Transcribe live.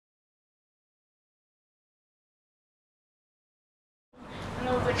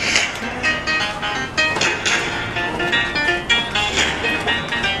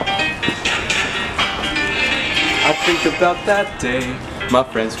think about that day. My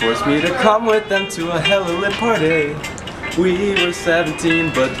friends forced me to come with them to a hella lit party. We were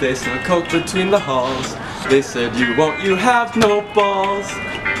 17, but they smelled coke between the halls. They said, you won't, you have no balls.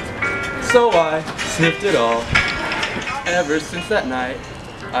 So I sniffed it all. Ever since that night,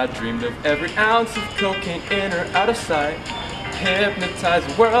 I dreamed of every ounce of cocaine in or out of sight.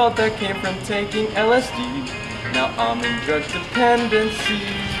 Hypnotized world that came from taking LSD. Now I'm in drug dependency.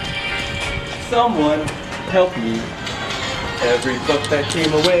 Someone help me. Every thought that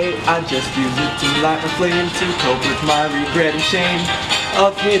came away, I just use it to light my flame, to cope with my regret and shame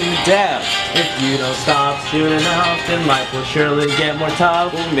of hitting death. If you don't stop soon enough, then life will surely get more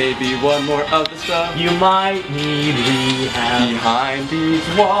tough. Or maybe one more of the stuff You might need rehab. behind these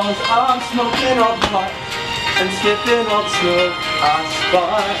walls. I'm smoking all the pot and sniffing all the smoke I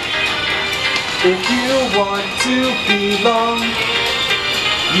spot. If you want to belong,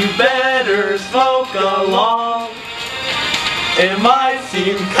 You better smoke along. It might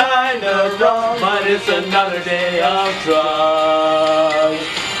seem kinda wrong, but it's another day of drugs.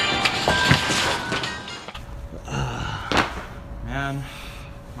 Man,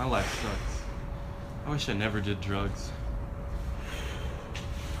 my life sucks. I wish I never did drugs.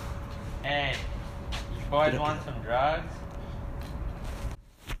 Hey, you boys want some drugs?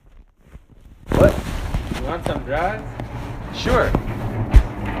 What? You want some drugs? Sure.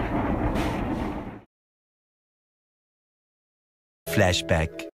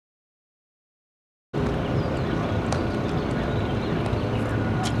 Flashback.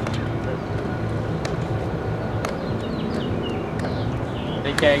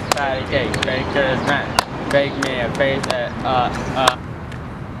 Big cake, patty cake, baker's man. Bake me a face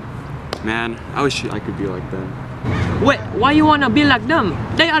Man, I wish I could be like them. Wait, why you wanna be like them?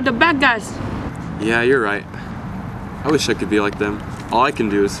 They are the bad guys. Yeah, you're right. I wish I could be like them. All I can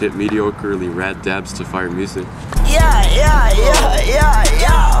do is hit mediocrely rad dabs to fire music. Yeah.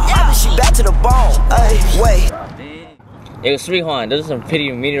 She back to the bone. Wait. Yo, Srihan, those are some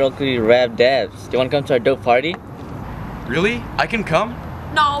pretty mediocre rap dabs. Do you wanna come to our dope party? Really? I can come?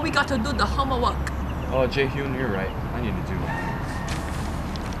 No, we got to do the homework. Oh, Jaehyun, you're right. I need to do it.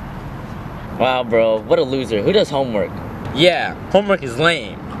 Wow, bro, what a loser. Who does homework? Yeah, homework is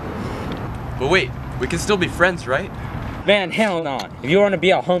lame. But wait, we can still be friends, right? Man, hell no. If you want to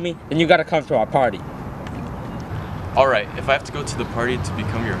be our homie, then you gotta come to our party. Alright, if I have to go to the party to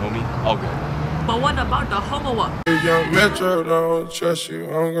become your homie, I'll go. But what about the homework? Young Metro, don't trust you,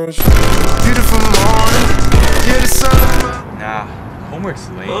 I'm gonna shoot you. Beautiful morning, you're the sun of my... Nah, homework's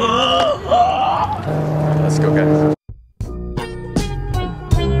lame. Let's go, guys.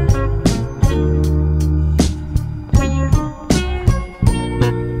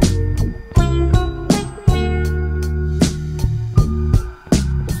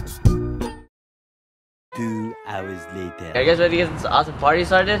 Hours later. Are you guys ready to get this awesome party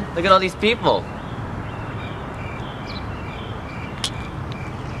started? Look at all these people.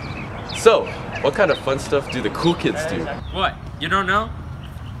 So, what kind of fun stuff do the cool kids do? What? You don't know?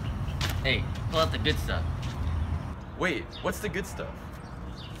 Hey, pull out the good stuff. Wait, what's the good stuff?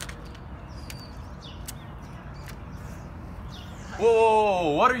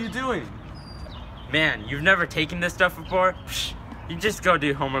 Whoa, what are you doing? Man, you've never taken this stuff before? Psh, you just go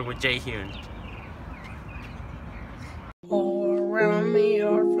do homework with Jaehyun. All around me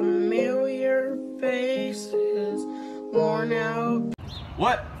are familiar faces, worn out.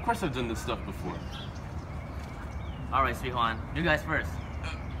 What? Of course I've done this stuff before. Alright, Srihan, you guys first.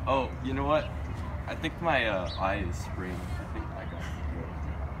 Oh, you know what? I think my eye is spraying. I think I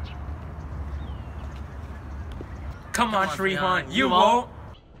got it. Come on, Srihan, you won't.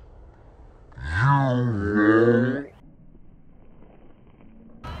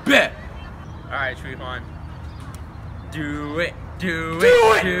 Bet! Alright, Srihan. Do it.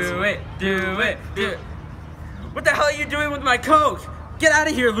 What the hell are you doing with my coke? Get out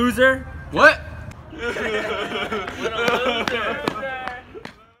of here, loser. What?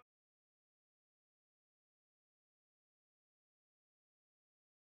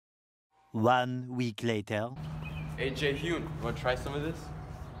 1 week later. Hey Jaehyun, you wanna try some of this?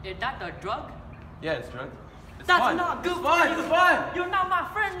 Is that a drug? Yeah, it's drunk. It's That's fun. not good It's fun, for you. it's fun! You're not my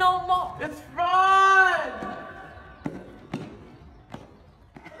friend no more. It's fun!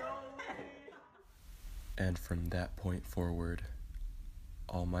 And from that point forward,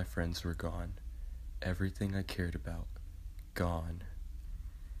 all my friends were gone. Everything I cared about, gone.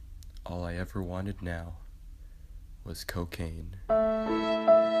 All I ever wanted now was cocaine.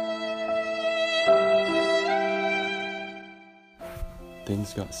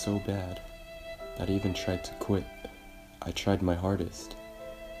 Things got so bad that I even tried to quit. I tried my hardest,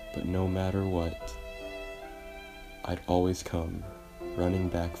 but no matter what, I'd always come running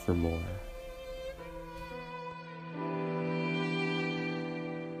back for more.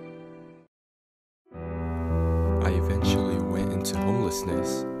 I eventually went into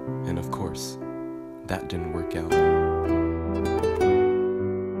homelessness, and of course, that didn't work out.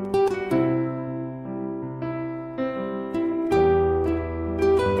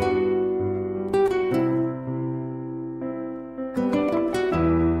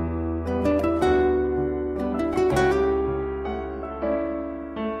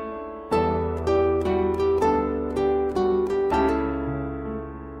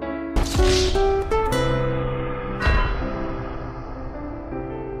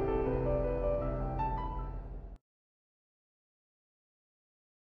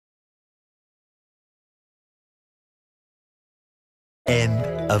 End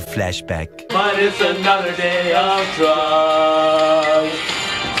of flashback. But it's another day of drugs.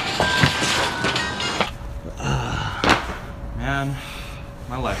 Man,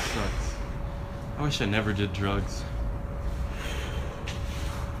 my life sucks. I wish I never did drugs.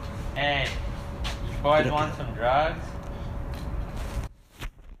 Hey, you boys want some drugs?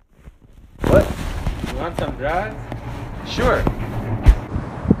 What? You want some drugs? Sure.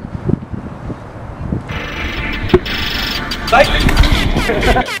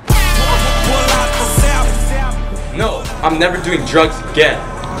 No, I'm never doing drugs again.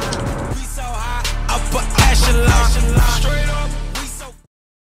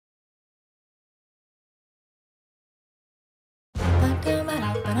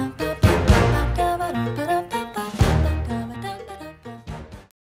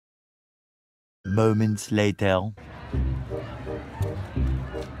 Moments later.